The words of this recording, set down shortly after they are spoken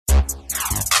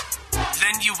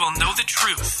will know the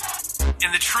truth,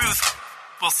 and the truth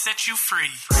will set you free.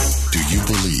 Do you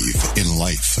believe in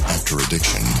life after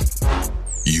addiction?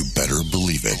 You better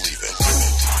believe it.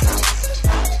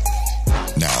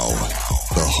 Now,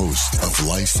 the host of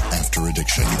Life After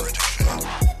Addiction.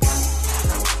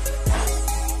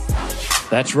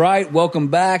 That's right. Welcome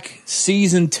back.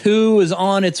 Season 2 is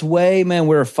on its way. Man,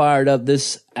 we're fired up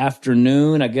this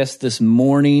afternoon. I guess this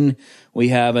morning we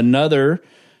have another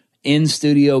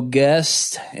in-studio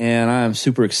guest, and I'm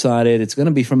super excited. It's going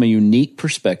to be from a unique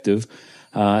perspective,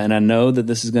 and I know that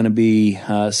this is going to be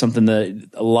something that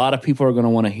a lot of people are going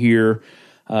to want to hear.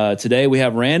 Today we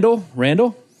have Randall.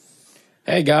 Randall?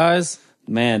 Hey, guys.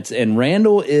 Man, and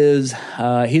Randall is,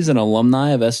 he's an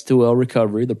alumni of S2L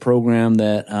Recovery, the program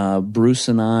that Bruce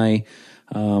and I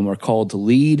are called to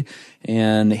lead.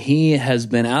 And he has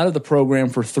been out of the program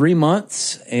for 3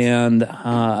 months, and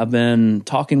I've been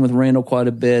talking with Randall quite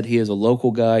a bit. He is a local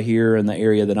guy here in the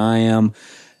area that I am.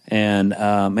 And,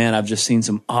 man, I've just seen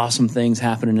some awesome things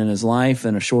happening in his life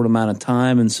in a short amount of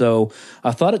time. And so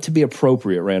I thought it to be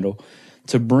appropriate, Randall,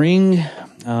 to bring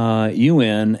you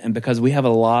in, and because we have a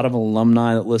lot of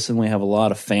alumni that listen, we have a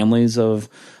lot of families of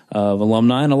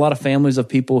alumni and a lot of families of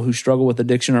people who struggle with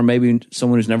addiction, or maybe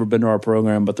someone who's never been to our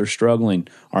program, but they're struggling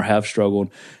or have struggled.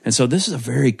 And so this is a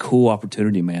very cool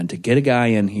opportunity, man, to get a guy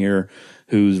in here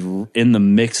who's in the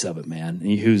mix of it, man,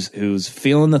 who's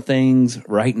feeling the things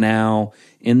right now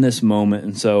in this moment.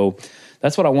 And so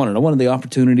that's what I wanted. I wanted the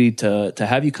opportunity to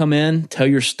have you come in, tell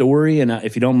your story, and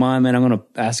if you don't mind, man, I'm going to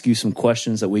ask you some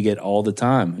questions that we get all the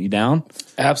time. You down?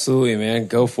 Absolutely, man.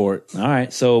 Go for it. All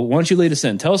right. So why don't you lead us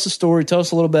in? Tell us the story. Tell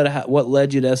us a little bit of what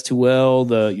led you to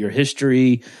S2L, your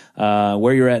history,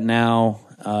 where you're at now.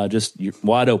 You're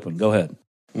wide open. Go ahead.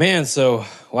 Man, so,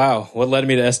 wow, what led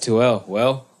me to S2L?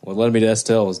 Well, what led me to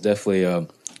S2L was definitely an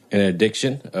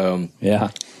addiction. Yeah.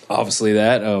 Obviously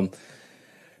that.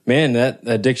 Man, that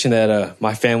addiction that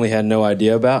my family had no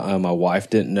idea about. My wife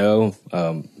didn't know.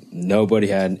 Nobody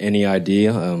had any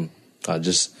idea.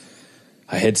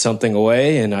 I hid something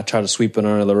away, and I tried to sweep it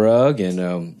under the rug, and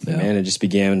man, it just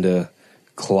began to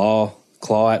claw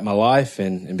at my life,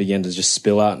 and began to just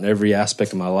spill out in every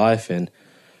aspect of my life. And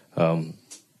I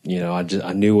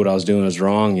knew what I was doing was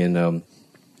wrong, and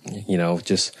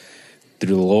just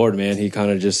through the Lord, man, He kind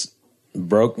of just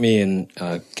broke me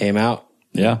and came out.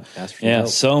 Yeah. Help.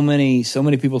 So many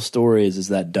people's stories is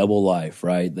that double life,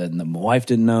 right? That my wife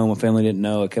didn't know, my family didn't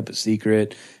know, I kept it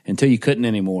secret until you couldn't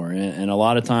anymore. And a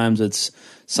lot of times it's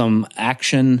some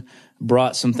action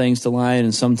brought some things to light,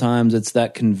 and sometimes it's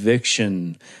that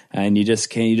conviction, and you just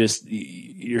can't,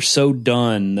 you're so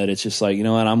done that it's just like, you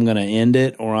know what, I'm going to end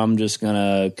it, or I'm just going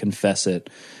to confess it.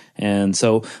 And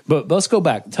so, but let's go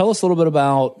back. Tell us a little bit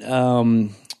about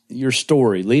your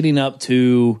story leading up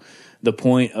to the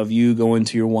point of you going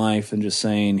to your wife and just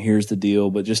saying, here's the deal.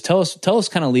 But just tell us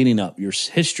kind of leading up, your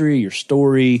history, your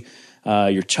story,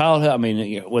 your childhood. I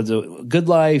mean, was it a good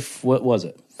life? What was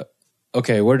it?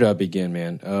 Okay, where do I begin,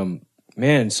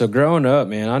 man? So growing up,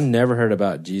 man, I never heard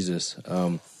about Jesus.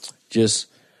 Just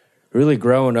really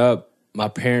growing up, my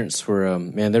parents were,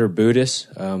 they were Buddhists.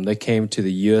 They came to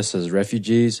the U.S. as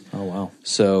refugees. Oh, wow.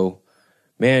 So,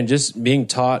 man, just being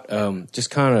taught, just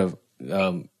kind of,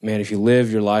 man, if you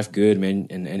live your life good, man,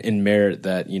 and in merit,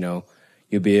 that, you'll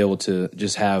be able to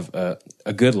just have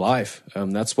a good life.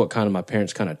 That's what kind of my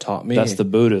parents kind of taught me. That's the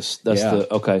Buddhist.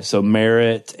 Okay. So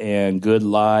merit and good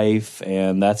life,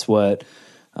 and that's what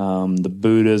the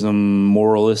Buddhism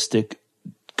moralistic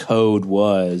code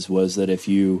was that if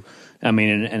you,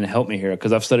 and help me here,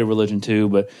 because I've studied religion too,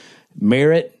 but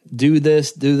merit, do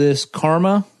this,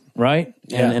 karma, right?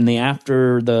 Yeah. And the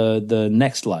after the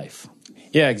next life.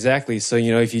 Yeah, exactly. So,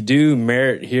 if you do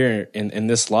merit here in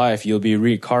this life, you'll be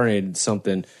reincarnated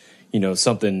something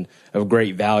of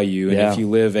great value. And if you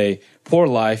live a poor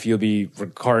life, you'll be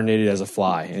reincarnated as a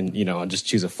fly. And, I just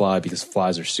choose a fly because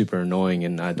flies are super annoying,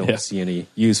 and I don't see any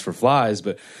use for flies.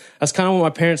 But that's kind of what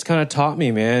my parents kind of taught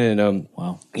me, man. And,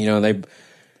 wow.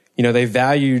 They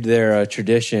valued their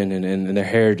tradition and their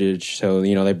heritage. So,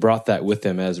 they brought that with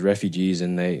them as refugees,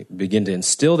 and they began to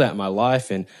instill that in my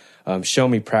life, and show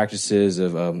me practices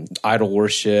of idol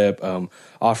worship,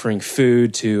 offering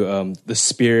food to the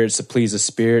spirits to please the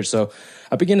spirit. So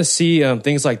I began to see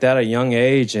things like that at a young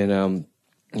age, and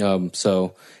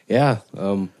so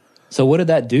what did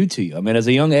that do to you? As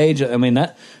a young age,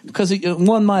 that, because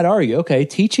one might argue, okay,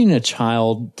 teaching a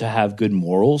child to have good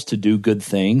morals, to do good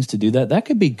things, to do that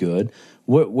could be good.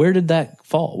 Where did that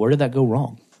fall? Where did that go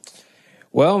wrong?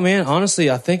 Well, man, honestly,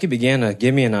 I think it began to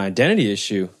give me an identity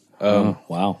issue.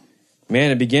 Wow.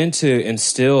 Man, it began to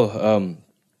instill,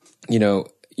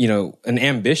 an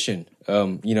ambition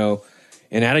you know,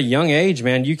 and at a young age,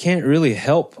 man, you can't really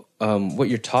help what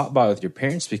you're taught by with your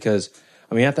parents because,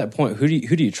 I mean, at that point, who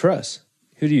do you trust?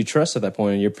 Who do you trust at that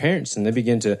point? And your parents, and they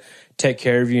begin to take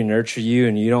care of you, nurture you,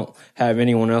 and you don't have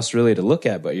anyone else really to look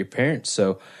at but your parents.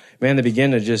 So, man, they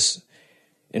begin to just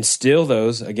instill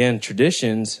those, again,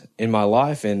 traditions in my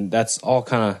life, and that's all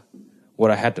kind of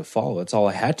what I had to follow. That's all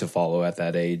I had to follow at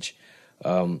that age.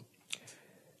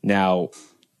 Now,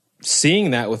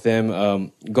 seeing that with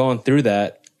them, going through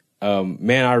that,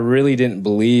 man, I really didn't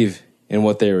believe in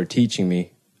what they were teaching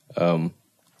me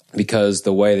because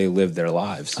the way they lived their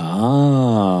lives.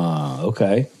 Ah,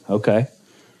 okay.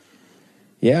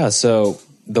 Yeah, so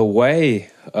the way,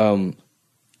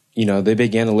 you know, they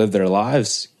began to live their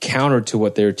lives counter to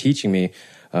what they were teaching me,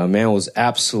 man, was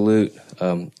absolute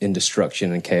in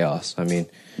destruction and chaos. I mean,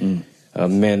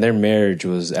 man, their marriage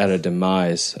was at a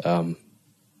demise.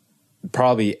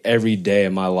 Probably every day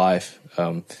of my life,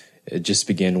 it just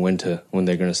began when they're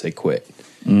going to say quit.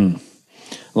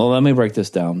 Well, let me break this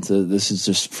down. So this is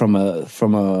just from a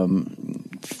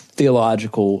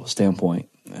theological standpoint,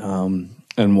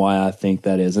 and why I think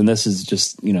that is. And this is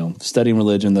just, you know, studying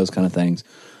religion, those kind of things.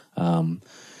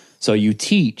 So you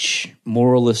teach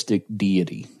moralistic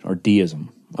deity or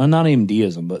deism. Not even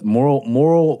deism, but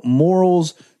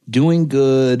morals, doing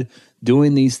good,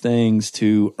 doing these things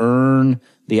to earn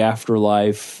the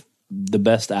afterlife, the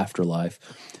best afterlife,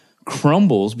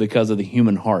 crumbles because of the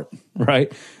human heart,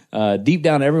 right? Deep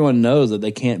down, everyone knows that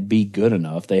they can't be good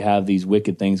enough. They have these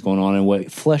wicked things going on, and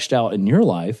what fleshed out in your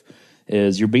life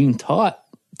is you're being taught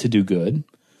to do good.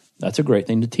 That's a great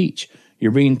thing to teach.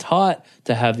 You're being taught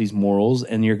to have these morals,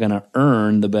 and you're going to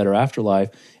earn the better afterlife.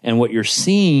 And what you're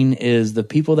seeing is the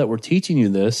people that were teaching you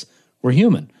this were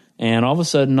human. And all of a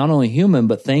sudden, not only human,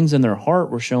 but things in their heart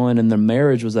were showing, and their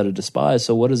marriage was at a despise.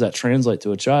 So what does that translate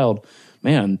to a child?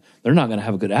 Man, they're not going to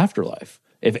have a good afterlife.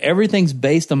 If everything's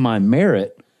based on my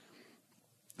merit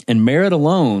and merit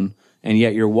alone, and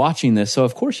yet you're watching this, so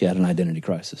of course you had an identity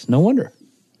crisis. No wonder.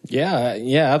 Yeah,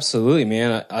 absolutely,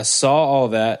 man. I saw all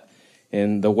that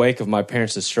in the wake of my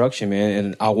parents' destruction, man,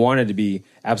 and I wanted to be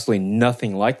absolutely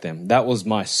nothing like them. That was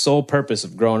my sole purpose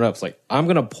of growing up. It's like, I'm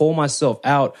going to pull myself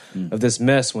out of this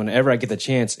mess whenever I get the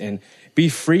chance and be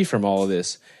free from all of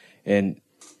this. And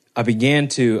I began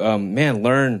to,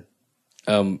 learn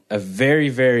a very,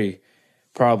 very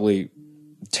probably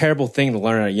terrible thing to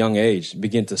learn at a young age.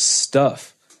 Begin to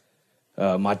stuff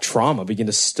my trauma, begin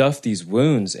to stuff these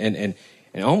wounds, and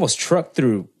almost truck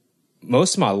through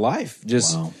most of my life.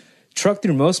 Just truck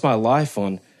through most of my life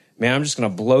on, man, I'm just going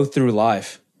to blow through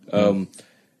life,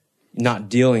 not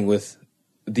dealing with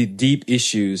the deep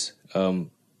issues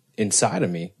inside of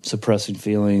me. Suppressing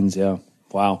feelings, yeah.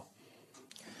 Wow.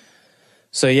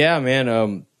 So, yeah,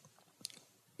 man,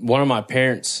 one of my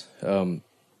parents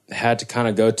had to kind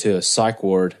of go to a psych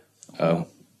ward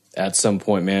at some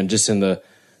point, man, just in the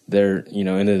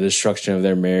destruction of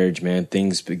their marriage, man.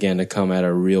 Things began to come at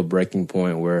a real breaking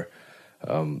point where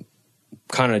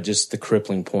kind of just the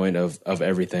crippling point of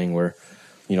everything where,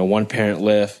 you know, one parent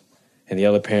left and the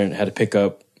other parent had to pick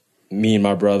up me and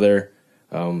my brother.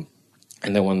 And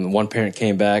then when one parent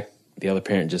came back, the other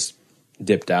parent just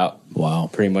dipped out. Wow.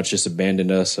 Pretty much just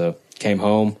abandoned us. Came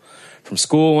home from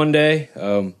school one day.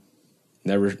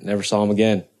 Never saw him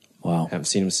again. Wow. Haven't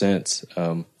seen him since.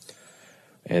 And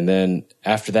then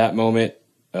after that moment,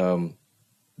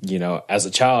 you know, as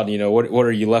a child, you know, what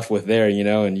are you left with there, you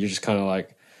know, and you're just kind of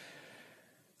like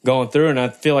going through. And I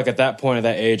feel like at that point, at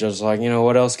that age, I was like, you know,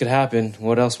 what else could happen?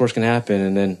 What else worse can happen?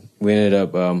 And then we ended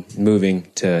up moving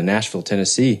to Nashville,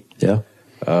 Tennessee. Yeah.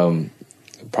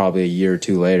 Probably a year or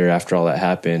two later after all that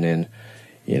happened. And,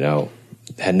 you know,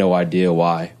 had no idea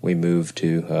why we moved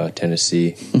to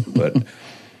Tennessee. But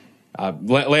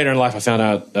later in life, I found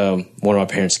out one of my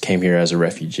parents came here as a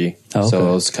refugee. Oh, okay. So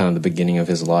it was kind of the beginning of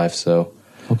his life. So,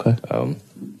 okay.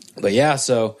 But yeah,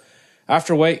 so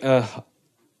after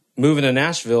moving to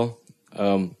Nashville,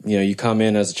 you know, you come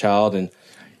in as a child and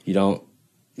you don't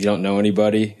know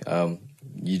anybody.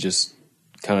 You just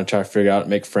kind of try to figure out,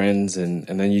 make friends, and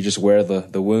then you just wear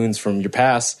the wounds from your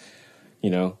past, you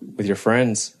know, with your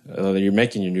friends. You're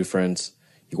making your new friends.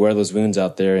 You wear those wounds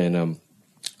out there, and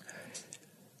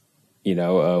you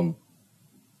know,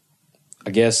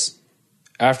 I guess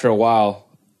after a while,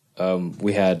 I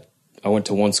went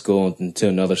to one school and to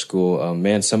another school.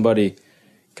 Man, somebody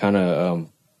kind of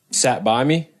sat by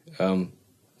me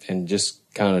and just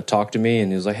kind of talked to me,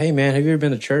 and he was like, "Hey, man, have you ever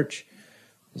been to church?"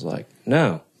 I was like,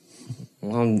 "No."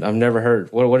 Well, I've never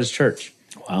heard. What is church?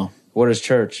 Wow. What is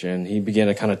church? And he began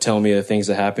to kind of tell me the things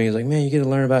that happen. He's like, "Man, you get to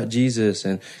learn about Jesus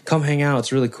and come hang out.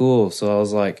 It's really cool." So I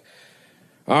was like,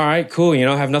 all right, cool.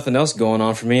 I have nothing else going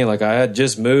on for me. Like I had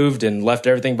just moved and left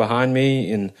everything behind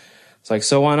me, and it's like,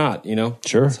 so why not?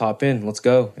 Sure. Let's hop in, let's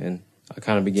go. And I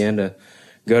kind of began to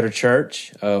go to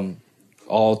church.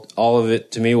 All of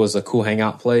it to me was a cool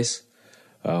hangout place.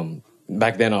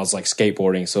 Back then I was like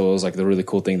skateboarding, so it was like the really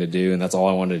cool thing to do, and that's all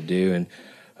I wanted to do.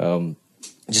 And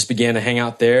just began to hang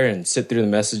out there and sit through the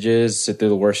messages, sit through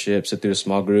the worship, sit through the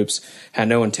small groups. Had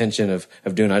no intention of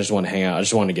doing. I just wanted to hang out. I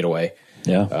just wanted to get away.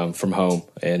 Yeah. From home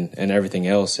and everything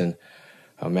else. And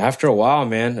after a while,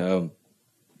 man,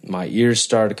 my ears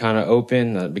started to kind of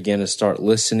open. I began to start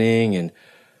listening, and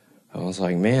I was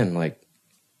like, man, like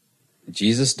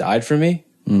Jesus died for me?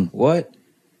 What?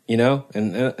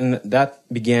 And that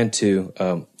began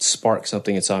to spark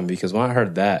something inside me, because when I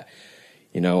heard that,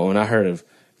 when I heard of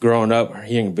growing up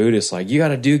hearing Buddhists, like, you got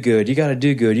to do good, you got to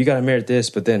do good, you got to merit this,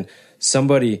 but then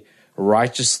somebody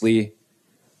righteously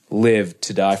lived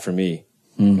to die for me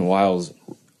while I was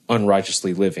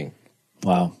unrighteously living.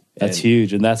 Wow. That's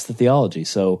huge. And that's the theology.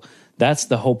 So that's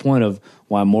the whole point of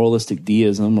why moralistic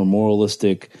deism or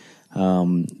moralistic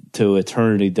to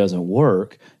eternity doesn't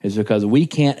work, is because we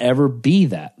can't ever be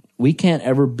that. We can't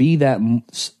ever be that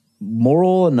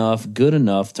moral enough, good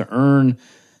enough to earn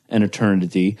an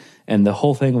eternity. And the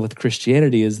whole thing with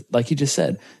Christianity is, like you just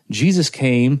said, Jesus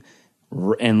came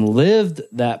and lived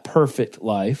that perfect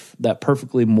life, that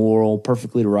perfectly moral,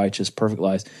 perfectly righteous, perfect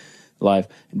life,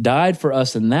 died for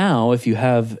us. And now, if you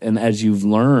have, and as you've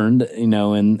learned,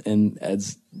 and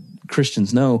as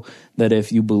Christians know, that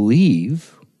if you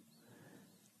believe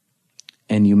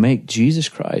and you make Jesus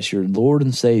Christ your Lord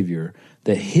and Savior,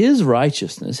 that his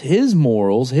righteousness, his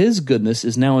morals, his goodness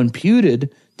is now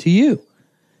imputed to you.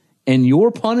 And your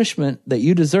punishment that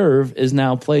you deserve is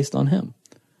now placed on him.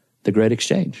 The great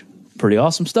exchange. Pretty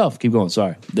awesome stuff. Keep going.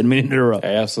 Sorry. Didn't mean to interrupt.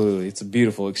 Hey, absolutely. It's a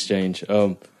beautiful exchange.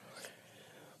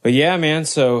 But yeah, man,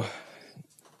 so,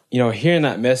 hearing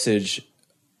that message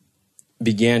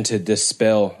began to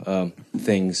dispel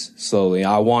things slowly.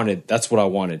 That's what I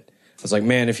wanted. I was like,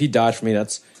 man, if he died for me,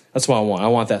 that's what I want. I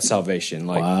want that salvation.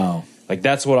 Like, wow. Like,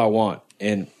 that's what I want.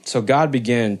 And so God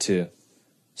began to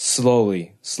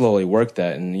slowly work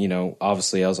that. And,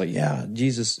 obviously I was like, yeah,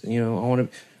 Jesus, I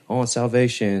want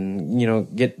salvation,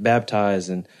 get baptized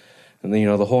and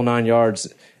the whole 9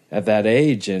 yards at that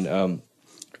age. And,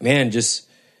 man, just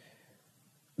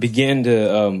began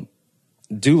to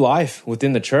do life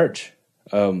within the church.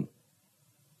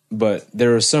 But there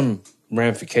were some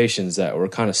ramifications that were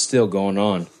kind of still going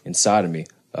on inside of me.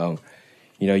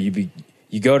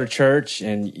 You go to church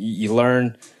and you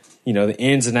learn, the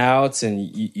ins and outs,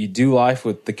 and you do life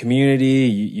with the community.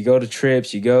 You go to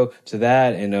trips, you go to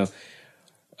that. And,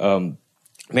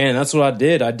 man, that's what I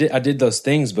did. I did those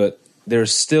things, but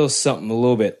there's still something a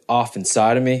little bit off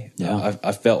inside of me. Yeah.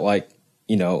 I felt like,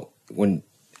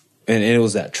 and it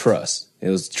was that trust. It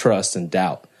was trust and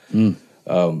doubt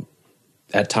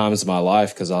at times in my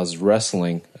life, because I was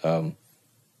wrestling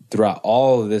throughout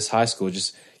all of this high school,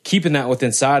 just keeping that within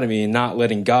inside of me and not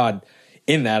letting God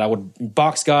in that. I would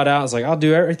box God out. I was like, I'll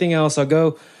do everything else. I'll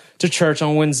go to church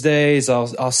on Wednesdays.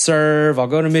 I'll serve. I'll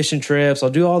go to mission trips. I'll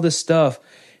do all this stuff.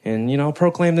 And, I'll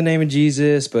proclaim the name of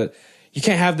Jesus. But you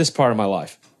can't have this part of my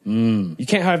life. You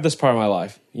can't have this part of my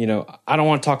life. I don't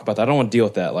want to talk about that. I don't want to deal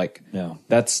with that. Like,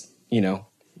 that's,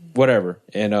 whatever.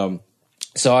 And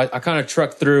so I kind of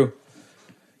trucked through,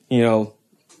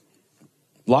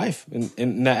 life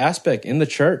in that aspect in the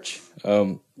church.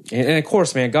 And of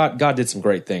course, man, God did some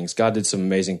great things. God did some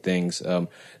amazing things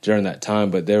during that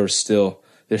time. But there's still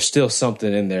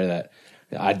something in there that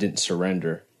I didn't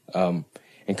surrender. And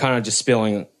kind of just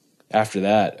spilling after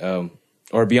that,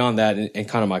 or beyond that, in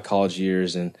kind of my college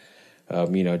years, and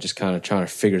just kind of trying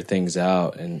to figure things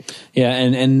out. And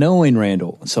and knowing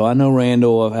Randall. So I know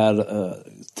Randall. I've had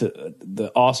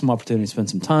the awesome opportunity to spend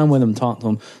some time with him, talk to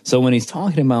him. So when he's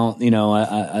talking about,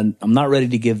 I'm not ready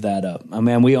to give that up. I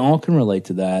mean, we all can relate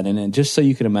to that. And just so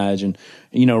you can imagine,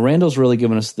 Randall's really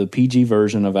given us the PG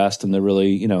version. I've asked him to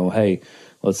really, hey,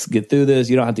 let's get through this.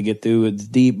 You don't have to get through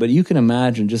it deep, but you can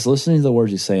imagine just listening to the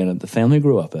words he's saying, the family he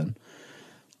grew up in,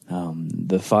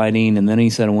 the fighting. And then he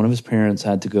said one of his parents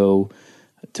had to go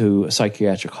to a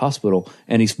psychiatric hospital,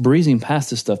 and he's breezing past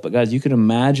this stuff. But guys, you can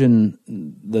imagine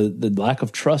the lack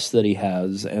of trust that he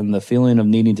has, and the feeling of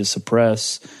needing to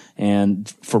suppress and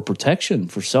for protection,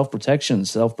 for self-protection,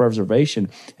 self-preservation,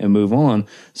 and move on.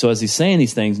 So as he's saying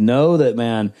these things, know that,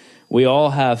 man, we all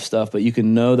have stuff, but you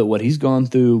can know that what he's gone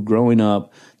through growing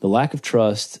up, the lack of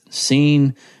trust,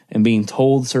 seeing and being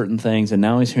told certain things, and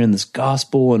now he's hearing this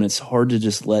gospel, and it's hard to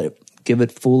just give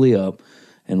it fully up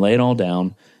and lay it all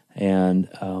down. And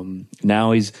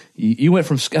now you went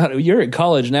from, you're at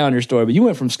college now in your story, but you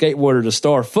went from skateboarder to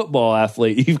star football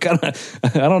athlete. You've kind of, I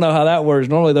don't know how that works.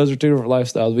 Normally those are two different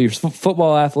lifestyles, but you're a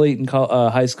football athlete in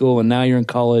high school, and now you're in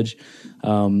college.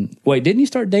 Wait, didn't you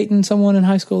start dating someone in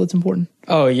high school that's important?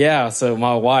 Oh, yeah. So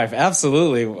my wife,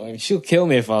 absolutely. She'll kill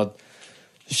me if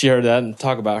she heard that and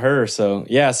talk about her. So,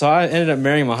 yeah, so I ended up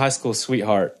marrying my high school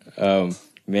sweetheart.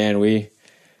 Man, we...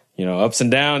 ups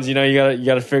and downs, you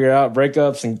gotta figure out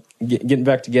breakups and getting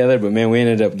back together. But man, we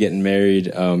ended up getting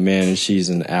married, man, and she's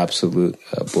an absolute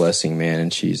blessing, man.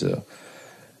 And she's a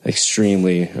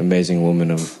extremely amazing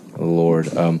woman of the Lord.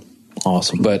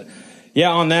 Awesome. But yeah,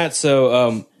 on that,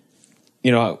 so,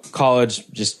 college,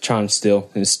 just trying to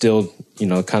instill,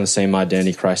 kind of same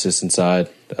identity crisis inside,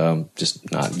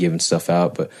 just not giving stuff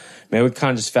out. But man, we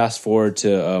kind of just fast forward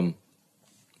to,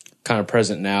 kind of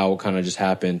present now, what kind of just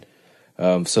happened.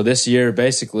 So this year,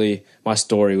 basically, my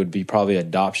story would be probably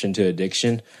adoption to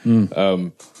addiction.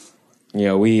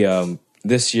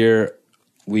 This year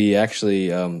we actually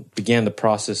began the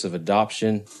process of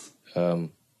adoption.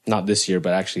 Not this year,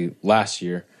 but actually last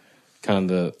year, kind of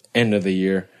the end of the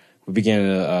year, we began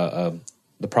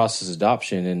the process of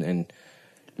adoption. And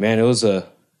man, it was an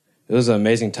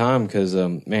amazing time because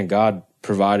man, God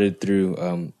provided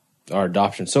through our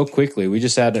adoption so quickly. We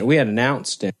had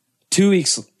announced. 2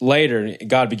 weeks later,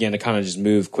 God began to kind of just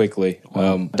move quickly.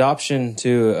 Adoption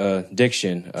to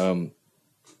addiction.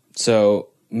 So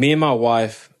me and my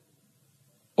wife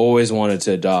always wanted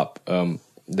to adopt.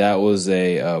 That was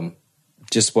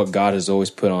just what God has always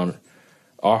put on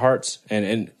our hearts,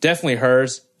 and definitely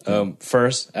hers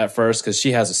first, because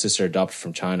she has a sister adopted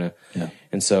from China. Yeah.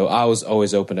 And so I was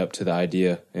always opened up to the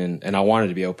idea, and I wanted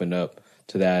to be opened up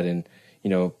to that. And,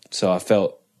 so I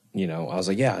felt, I was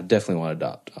like, yeah, I definitely want to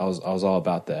adopt. I was all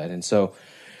about that. And so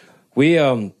we,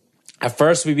 at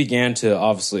first we began to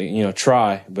obviously,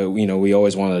 try, but we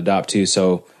always wanted to adopt too.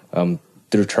 So,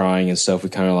 through trying and stuff, we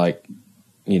kind of like,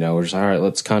 we're just, all right,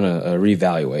 let's kind of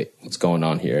reevaluate what's going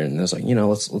on here. And it's like,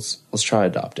 let's try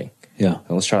adopting. Yeah. And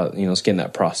let's try, let's get in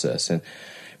that process.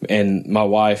 And my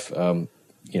wife,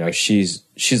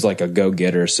 she's like a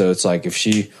go-getter. So it's like if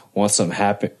she wants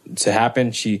something to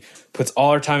happen, she puts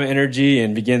all her time and energy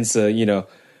and begins to,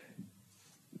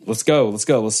 let's go.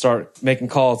 Let's start making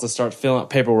calls. Let's start filling out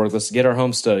paperwork. Let's get our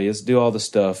home study. Let's do all the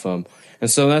stuff. And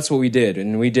so that's what we did.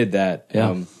 And we did that.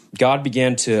 Yeah. God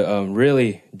began to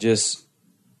really just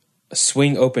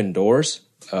swing open doors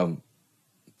through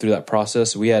that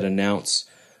process. We had announced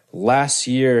last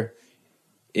year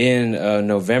in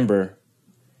November,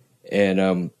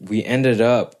 and we ended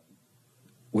up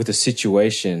with a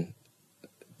situation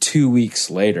 2 weeks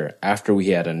later after we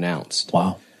had announced.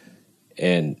 Wow.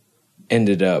 And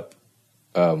ended up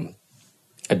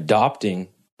adopting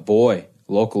a boy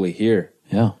locally here.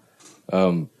 Yeah.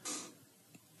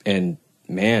 And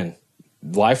man,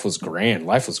 life was grand.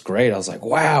 Life was great. I was like,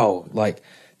 wow, like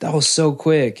that was so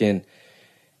quick. And,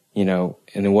 and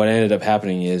then what ended up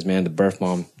happening is, man, the birth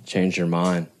mom changed her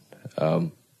mind.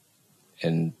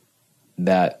 And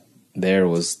that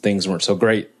things weren't so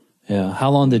great. Yeah. How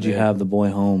long did you have the boy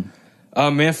home?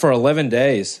 Man, for 11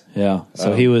 days. Yeah.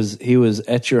 So he was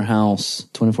at your house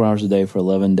 24 hours a day for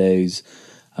 11 days.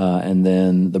 And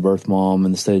then the birth mom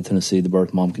in the state of Tennessee, the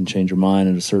birth mom can change her mind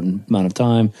in a certain amount of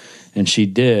time. And she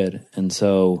did. And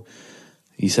so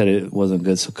you said it wasn't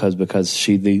good because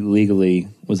she legally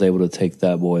was able to take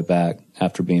that boy back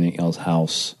after being at y'all's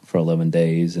house for 11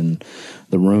 days. And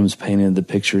the rooms painted, the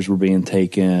pictures were being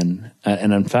taken.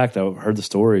 And in fact, I heard the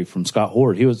story from Scott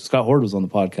Hord. Scott Hord was on the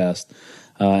podcast.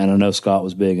 And I know Scott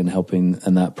was big in helping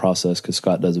in that process because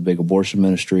Scott does a big abortion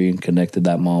ministry and connected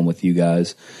that mom with you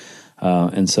guys.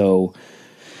 And so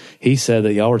he said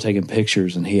that y'all were taking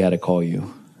pictures and he had to call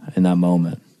you in that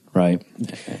moment, right?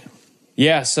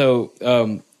 Yeah,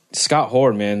 so Scott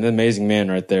Hord, man, the amazing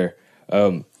man right there.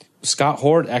 Scott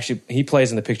Hord, actually, he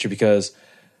plays in the picture because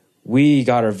we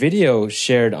got our video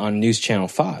shared on News Channel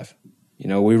 5.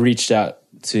 We reached out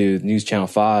to News Channel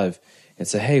 5 and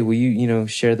said, hey, will you,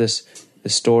 share this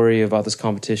story about this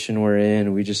competition we're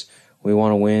in? We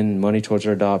want to win money towards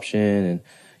our adoption and,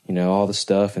 all the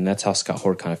stuff. And that's how Scott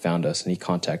Hord kind of found us. And he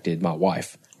contacted my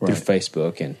wife through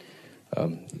Facebook. And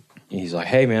he's like,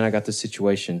 hey, man, I got this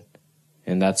situation.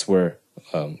 And that's where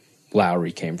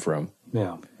Lowry came from.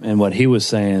 Yeah. And what he was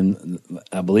saying,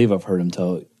 I believe I've heard him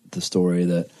tell the story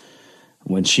that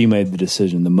when she made the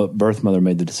decision, the birth mother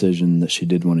made the decision that she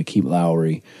did want to keep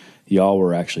Lowry, y'all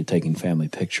were actually taking family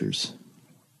pictures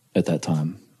at that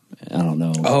time. I don't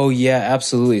know. Oh, yeah,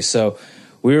 absolutely. So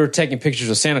we were taking pictures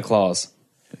of Santa Claus.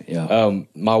 Yeah.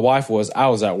 My wife I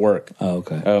was at work. Oh,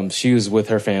 okay. She was with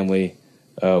her family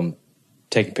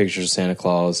taking pictures of Santa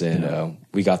Claus, and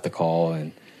we got the call,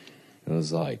 and it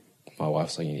was like, my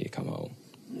wife's like, you need to come home.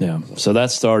 Yeah. So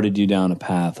that started you down a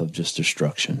path of just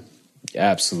destruction.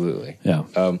 Absolutely.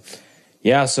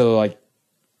 Yeah. So like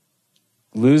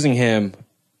losing him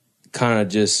kind of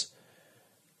just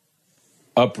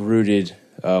uprooted,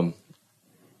 or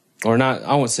not,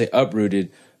 I won't say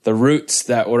uprooted, the roots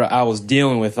that I was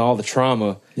dealing with, all the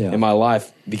trauma in my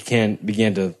life began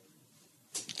to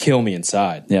kill me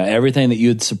inside. Yeah. Everything that you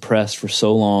had suppressed for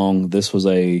so long, this was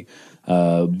a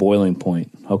boiling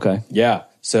point. Okay. Yeah.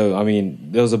 So, I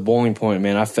mean, there was a boiling point,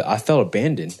 man. I felt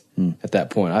abandoned at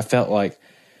that point. I felt like,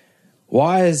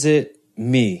 why is it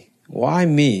me? Why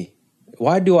me?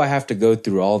 Why do I have to go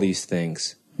through all these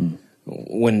things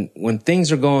when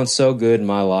things are going so good in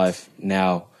my life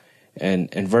now,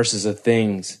 and versus the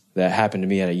things that happened to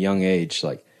me at a young age?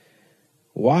 Like,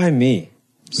 why me?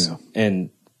 Yeah.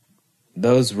 And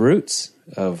those roots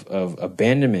of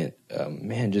abandonment,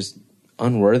 man, just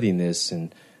unworthiness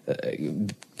and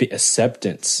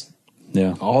acceptance.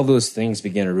 Yeah. All those things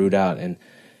began to root out and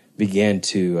began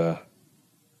to,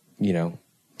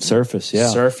 surface. Yeah.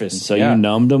 Surface. And so you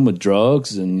numbed them with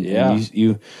drugs, and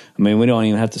you, I mean, we don't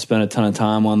even have to spend a ton of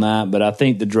time on that, but I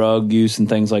think the drug use and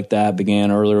things like that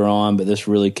began earlier on, but this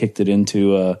really kicked it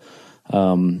into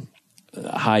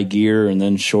high gear, and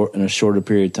then in a shorter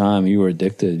period of time, you were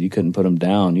addicted. You couldn't put them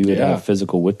down. You would have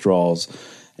physical withdrawals.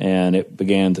 And you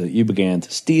began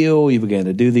to steal, you began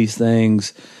to do these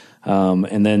things.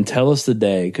 And then tell us the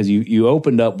day, because you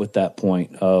opened up with that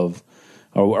point of,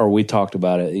 or we talked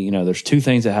about it, there's two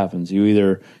things that happens. You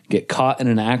either get caught in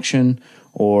an action,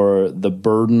 or the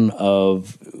burden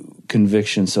of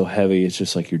conviction so heavy, it's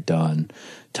just like you're done.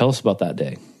 Tell us about that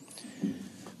day.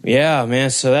 Yeah, man.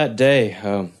 So that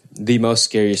day, the most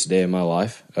scariest day of my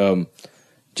life,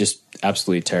 just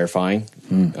absolutely terrifying.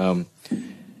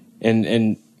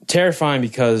 And terrifying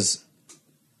because,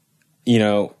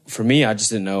 for me, I just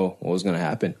didn't know what was going to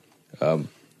happen. I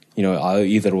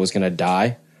either was going to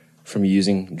die from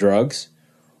using drugs,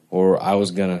 or I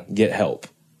was going to get help.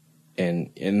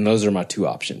 And those are my two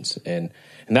options. And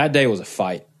that day was a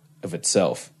fight of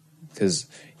itself, because,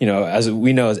 as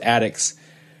we know, as addicts,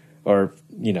 or,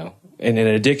 in an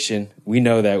addiction, we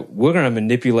know that we're going to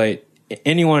manipulate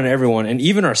anyone and everyone, and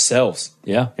even ourselves.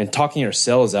 Yeah. And talking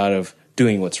ourselves out of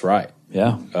doing what's right.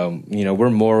 Yeah. We're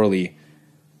morally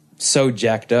so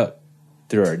jacked up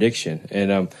through our addiction.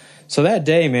 And so that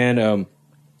day, man,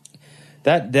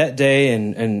 that day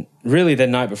and really the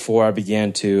night before, I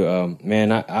began to,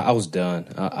 I was done.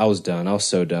 I was done. I was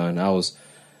so done. I was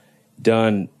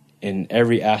done in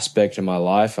every aspect of my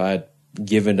life. I had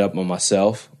given up on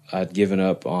myself. I had given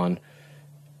up on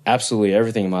absolutely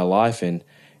everything in my life. And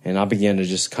I began to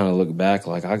just kind of look back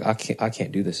like, I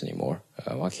can't do this anymore.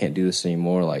 I can't do this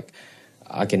anymore. Like,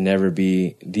 I can never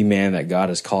be the man that God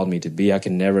has called me to be. I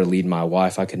can never lead my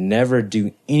wife. I could never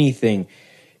do anything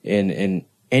in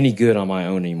any good on my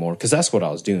own anymore, because that's what I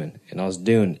was doing. And I was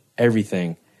doing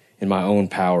everything in my own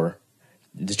power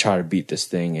to try to beat this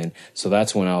thing. And so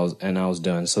that's when I was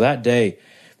done. So that day,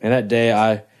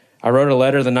 I wrote a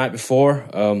letter the night before.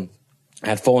 I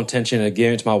had full intention of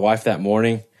giving it to my wife that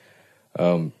morning.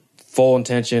 Full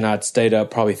intention. I'd stayed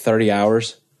up probably 30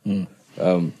 hours.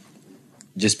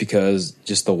 Just because,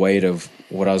 just the weight of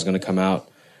what I was going to come out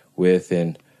with,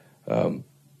 and,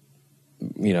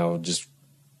 just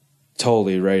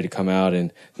totally ready to come out.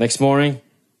 And next morning,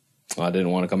 I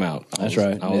didn't want to come out. I was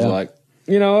like,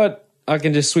 you know what? I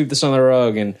can just sweep this on the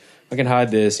rug, and I can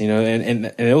hide this, and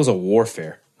it was a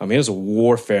warfare. I mean, it was a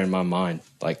warfare in my mind.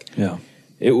 Like,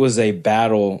 it was a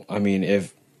battle. I mean,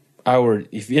 if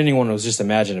anyone was just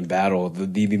imagine a battle,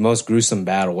 the most gruesome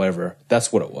battle ever,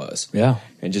 that's what it was. Yeah.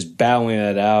 And just battling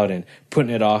it out and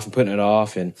putting it off.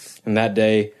 And that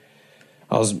day,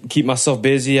 I was keep myself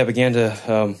busy. I began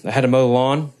to, I had to mow the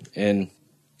lawn, and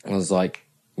I was like,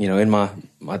 in my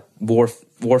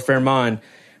warfare mind,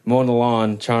 mowing the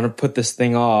lawn, trying to put this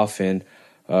thing off. And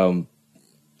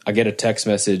I get a text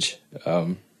message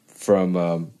from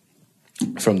the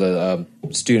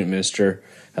student minister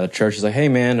at the church. He's like, hey,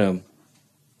 man,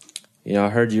 I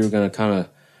heard you were going to kind of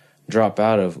drop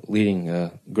out of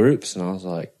leading groups. And I was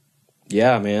like,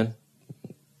 yeah, man,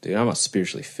 dude, I'm not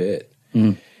spiritually fit.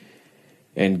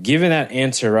 And given that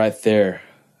answer right there,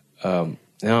 I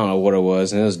don't know what it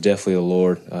was, and it was definitely the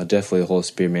Lord, definitely the Holy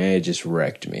Spirit, man, it just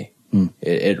wrecked me.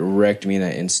 It wrecked me in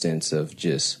that instance of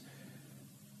just,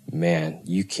 man,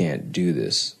 you can't do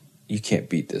this. You can't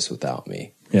beat this without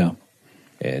me. Yeah.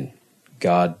 And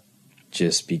God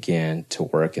just began to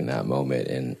work in that moment.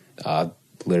 And I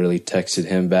literally texted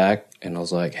him back, and I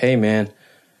was like, hey, man,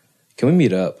 can we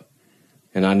meet up?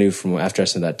 And I knew from after I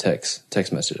sent that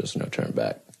text message, there was no turn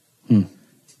back.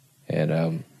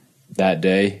 And that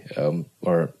day,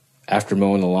 or after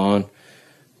mowing the lawn,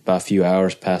 about a few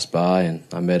hours passed by, and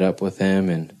I met up with him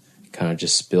and kind of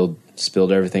just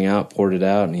spilled everything out, poured it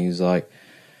out, and he was like,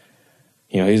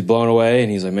 he was blown away,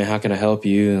 and he's like, man, how can I help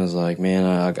you? And I was like, man,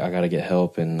 I got to get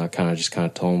help, and I kind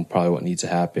of told him probably what needs to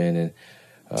happen,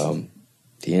 and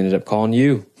he ended up calling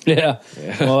you. Yeah.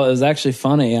 Well, it was actually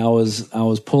funny. I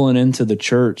was pulling into the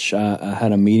church. I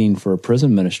had a meeting for a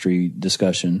prison ministry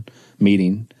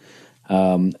meeting,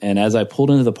 and as I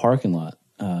pulled into the parking lot,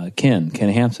 Ken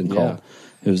Hampson called. Yeah.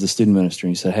 It was the student minister.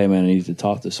 He said, hey, man, I need to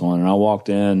talk to someone. And I walked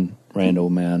in,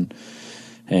 Randall, man,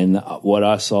 and what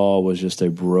I saw was just a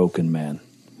broken man.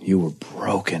 You were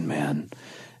broken, man,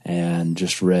 and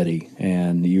just ready.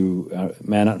 And you,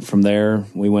 man, from there,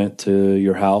 we went to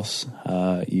your house.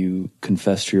 You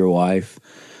confessed to your wife.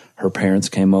 Her parents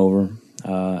came over,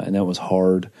 and that was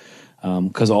hard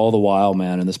because all the while,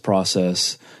 man, in this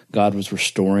process, God was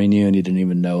restoring you, and you didn't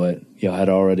even know it. You had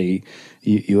already,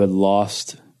 you had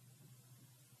lost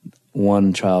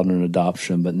one child in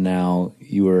adoption, but now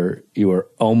you were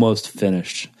almost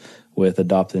finished with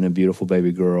adopting a beautiful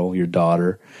baby girl, your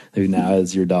daughter, who now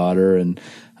is your daughter. And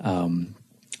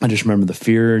I just remember the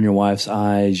fear in your wife's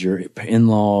eyes, your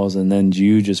in-laws, and then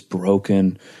you just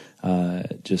broken,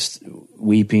 just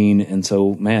weeping. And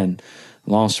so, man,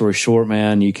 long story short,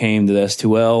 man, you came to the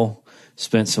S2L,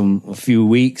 spent a few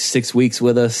weeks, 6 weeks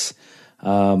with us.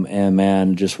 And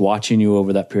man, just watching you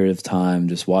over that period of time,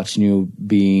 just watching you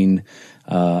being,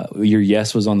 your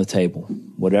yes was on the table.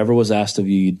 Whatever was asked of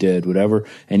you, you did whatever.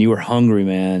 And you were hungry,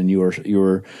 man. And you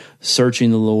were searching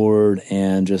the Lord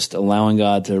and just allowing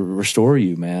God to restore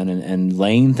you, man, and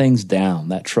laying things down,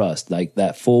 that trust, like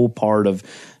that full part of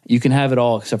you can have it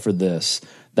all except for this.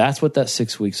 That's what that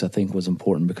 6 weeks I think was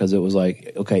important, because it was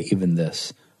like, okay, even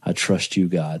this, I trust you,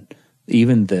 God,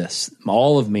 even this,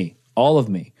 all of me.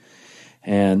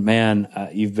 And man,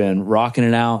 you've been rocking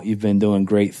it out. You've been doing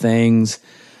great things.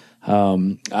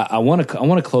 I want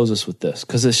to close this with this,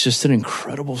 because it's just an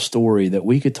incredible story that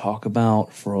we could talk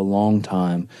about for a long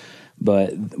time.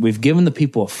 But we've given the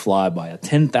people a flyby, a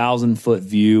 10,000-foot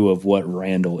view of what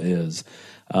Randall is.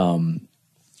 And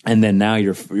then now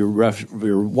your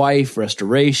wife,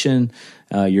 restoration,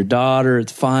 your daughter,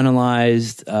 it's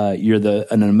finalized. You're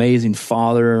an amazing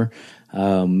father.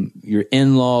 Your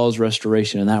in-laws,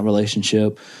 restoration in that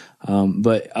relationship.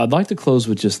 But I'd like to close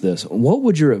with just this. What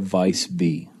would your advice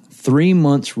be? 3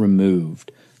 months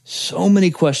removed, so many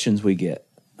questions we get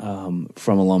from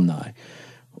alumni.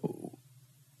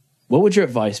 What would your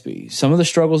advice be? Some of the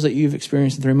struggles that you've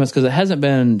experienced in 3 months, because it hasn't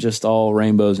been just all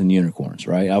rainbows and unicorns,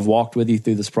 right? I've walked with you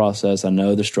through this process. I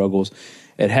know the struggles.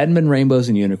 It hadn't been rainbows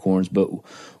and unicorns, but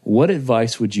what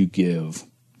advice would you give?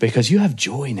 Because you have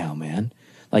joy now, man.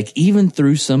 Like, even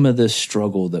through some of this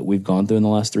struggle that we've gone through in the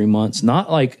last 3 months,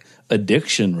 not like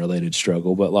addiction-related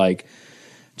struggle, but like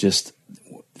just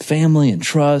family and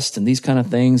trust and these kind of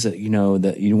things that,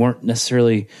 that you weren't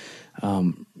necessarily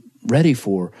ready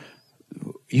for.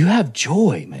 You have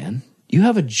joy, man. You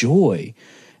have a joy.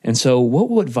 And so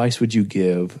what advice would you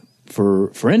give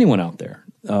for anyone out there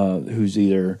who's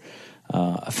either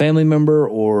a family member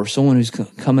or someone who's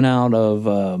coming out of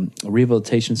a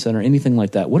rehabilitation center, anything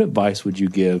like that? What advice would you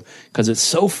give? Because it's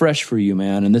so fresh for you,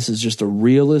 man, and this is just a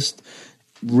realist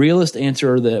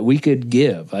answer that we could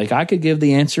give. Like, I could give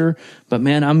the answer, but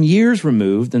man, I'm years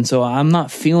removed, and so I'm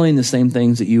not feeling the same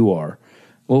things that you are.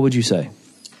 What would you say?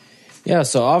 Yeah,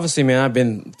 so obviously, man, I've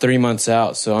been 3 months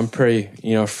out, so I'm pretty,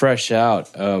 fresh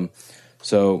out.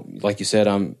 So like you said,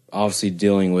 I'm obviously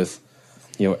dealing with,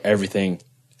 everything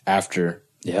after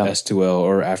S2L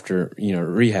or after,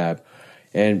 rehab.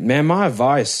 And man, my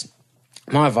advice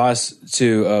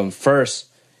to first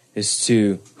is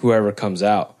to whoever comes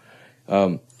out.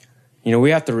 We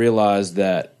have to realize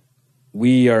that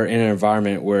we are in an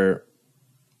environment where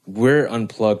we're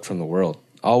unplugged from the world.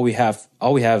 All we have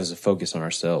is a focus on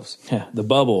ourselves. Yeah, the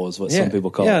bubble is what some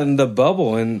people call it. Yeah, and the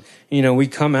bubble. And, we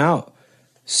come out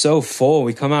so full.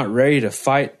 We come out ready to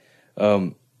fight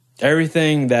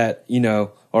everything that,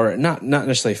 or not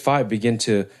necessarily fight, begin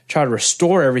to try to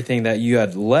restore everything that you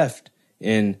had left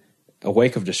in a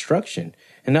wake of destruction.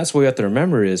 And that's what we have to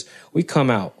remember is we come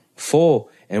out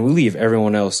full and we leave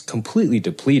everyone else completely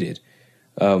depleted.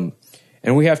 And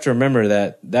we have to remember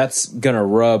that that's going to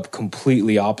rub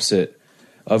completely opposite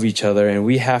of each other. And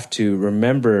we have to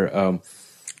remember,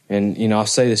 and, I'll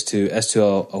say this to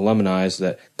S2L alumni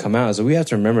that come out, is that we have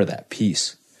to remember that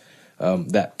peace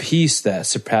that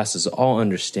surpasses all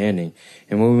understanding.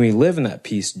 And when we live in that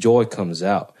peace, joy comes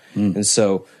out. And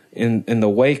so in the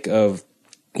wake of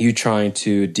you trying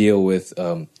to deal with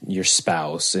your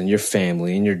spouse and your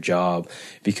family and your job,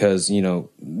 because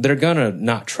they're gonna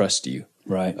not trust you,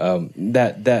 right?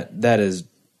 That is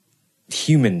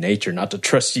human nature, not to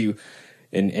trust you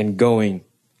and going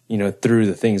through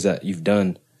the things that you've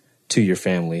done to your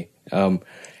family.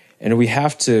 And we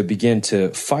have to begin to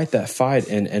fight that fight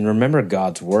and remember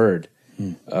God's word,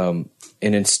 and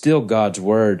instill God's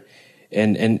word,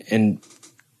 and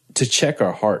to check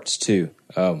our hearts too.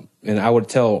 And I would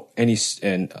tell any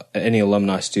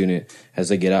alumni student as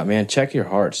they get out, man, check your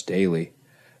hearts daily,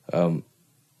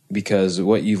 because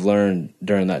what you've learned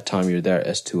during that time you're there at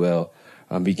S2L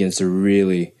begins to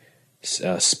really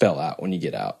spell out when you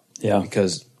get out. Yeah,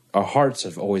 because our hearts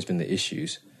have always been the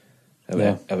issues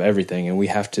of everything, and we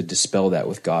have to dispel that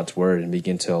with God's word and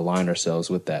begin to align ourselves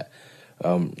with that.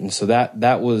 And so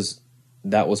that was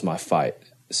my fight.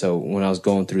 So when I was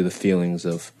going through the feelings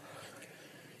of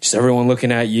just everyone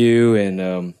looking at you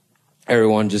and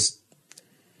everyone just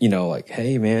like,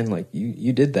 hey man, like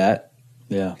you did that,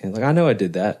 and like I know I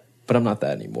did that, but I'm not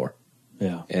that anymore.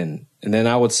 And then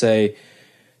I would say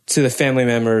to the family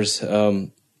members,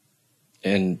 and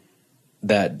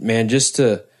that, man, just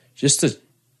to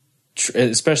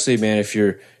especially, man, if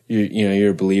you're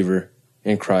a believer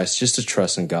in Christ, just to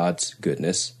trust in God's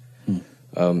goodness,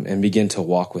 and begin to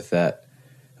walk with that,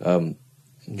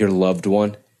 your loved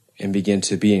one, and begin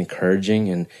to be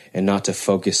encouraging and not to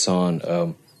focus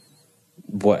on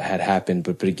what had happened,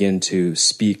 but begin to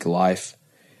speak life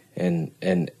and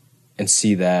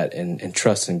see that and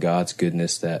trust in God's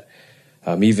goodness, that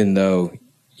even though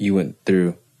you went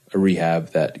through a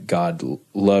rehab, that God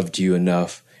loved you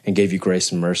enough and gave you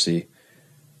grace and mercy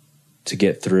to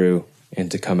get through and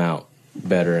to come out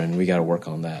better, and we got to work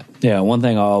on that. Yeah, one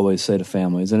thing I always say to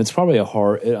families, and it's probably it's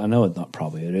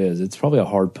probably a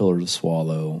hard pillar to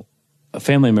swallow, a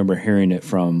family member hearing it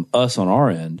from us on our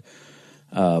end,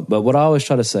 but what I always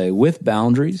try to say, with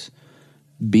boundaries,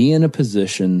 be in a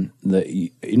position that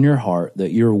in your heart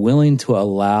that you're willing to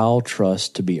allow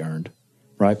trust to be earned,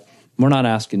 right? We're not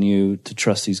asking you to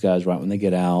trust these guys right when they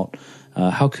get out.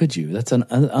 How could you? That's an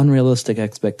unrealistic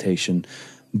expectation.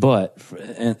 But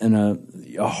in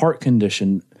a heart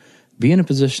condition, be in a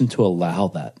position to allow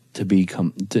that to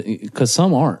become, because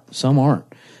some aren't.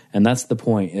 And that's the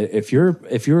point. If you're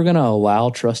going to allow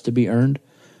trust to be earned,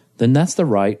 then that's the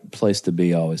right place to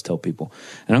be, I always tell people.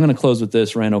 And I'm going to close with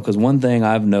this, Randall, because one thing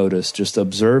I've noticed just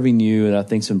observing you, and I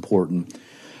think is important,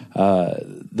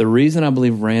 the reason I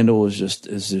believe Randall is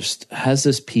just has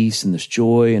this peace and this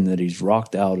joy, and that he's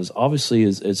rocked out, is obviously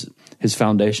is his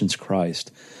foundation's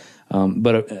Christ.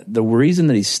 But the reason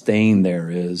that he's staying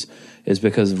there is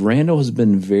because Randall has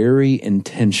been very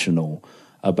intentional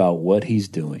about what he's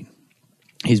doing.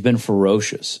 He's been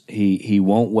ferocious. He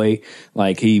won't wait.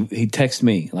 Like he texts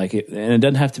me, and it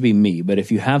doesn't have to be me, but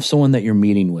if you have someone that you're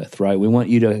meeting with, right? We want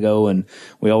you to go, and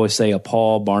we always say a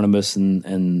Paul, Barnabas,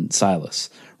 and Silas,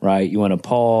 right? You want a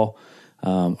Paul,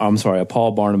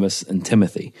 Barnabas, and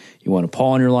Timothy. You want a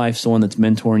Paul in your life, someone that's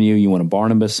mentoring you. You want a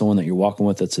Barnabas, someone that you're walking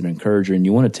with that's an encourager. And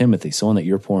you want a Timothy, someone that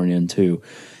you're pouring into.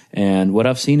 And what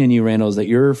I've seen in you, Randall, is that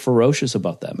you're ferocious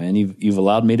about that, man. You've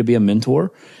allowed me to be a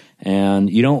mentor. And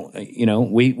you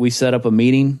don't, we set up a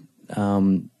meeting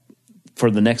for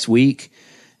the next week.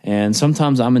 And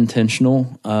sometimes I'm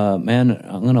intentional. Man,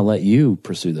 I'm going to let you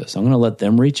pursue this. I'm going to let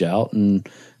them reach out and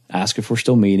ask if we're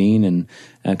still meeting, and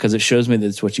because it shows me that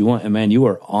it's what you want. And man, you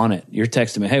are on it. You're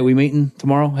texting me, hey, we meeting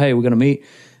tomorrow? Hey, we're going to meet.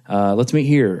 Let's meet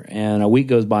here. And a week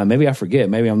goes by. Maybe I forget.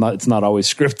 Maybe I'm not. It's not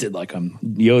always scripted like I'm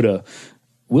Yoda.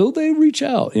 Will they reach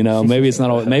out? Maybe it's not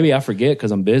always, maybe I forget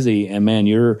because I'm busy. And man,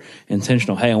 you're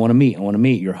intentional. Hey, I want to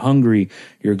meet. You're hungry.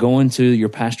 You're going to your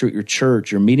pastor at your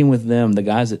church. You're meeting with them, the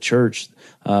guys at church.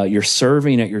 You're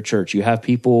serving at your church. You have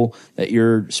people that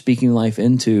you're speaking life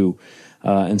into.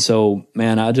 And so,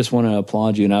 man, I just want to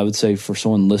applaud you. And I would say for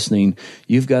someone listening,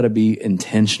 you've got to be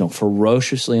intentional,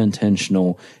 ferociously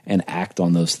intentional, and act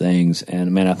on those things.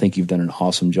 And man, I think you've done an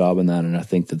awesome job in that. And I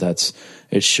think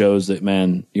it shows that,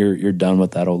 man, you're done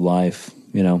with that old life.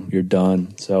 You're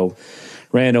done. So,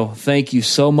 Randall, thank you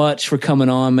so much for coming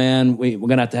on, man. We're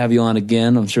going to have you on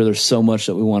again. I'm sure there's so much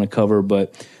that we want to cover,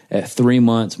 but at 3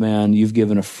 months, man, you've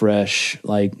given a fresh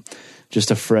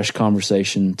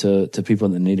conversation to people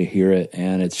that need to hear it.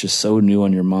 And it's just so new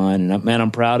on your mind. And man,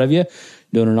 I'm proud of you.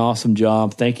 Doing an awesome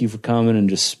job. Thank you for coming and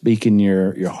just speaking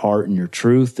your heart and your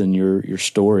truth and your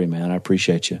story, man. I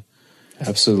appreciate you.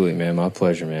 Absolutely, man. My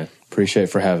pleasure, man. Appreciate it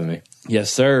for having me.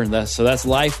 Yes, sir. That's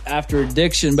Life After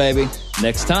Addiction, baby.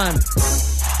 Next time.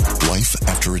 Life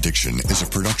After Addiction is a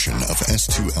production of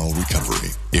S2L Recovery.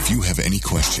 If you have any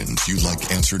questions you'd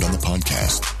like answered on the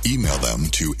podcast, email them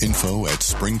to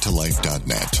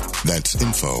info@springtolife.net. That's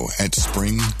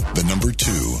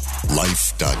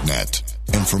info@spring2life.net.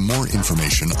 And for more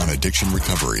information on addiction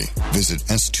recovery, visit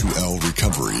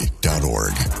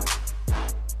s2lrecovery.org.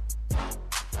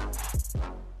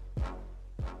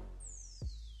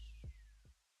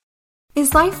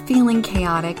 Is life feeling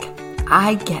chaotic?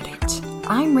 I get it.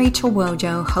 I'm Rachel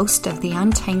Wojo, host of the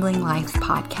Untangling Life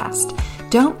podcast.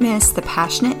 Don't miss the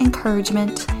passionate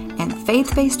encouragement and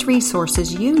faith-based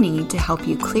resources you need to help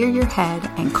you clear your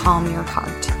head and calm your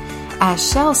heart.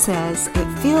 As Shell says,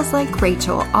 it feels like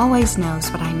Rachel always knows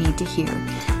what I need to hear.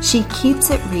 She keeps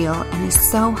it real and is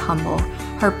so humble.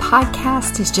 Her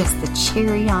podcast is just the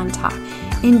cherry on top.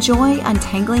 Enjoy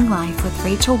Untangling Life with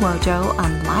Rachel Wojo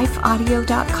on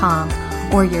lifeaudio.com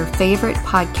or your favorite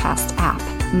podcast app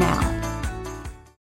now.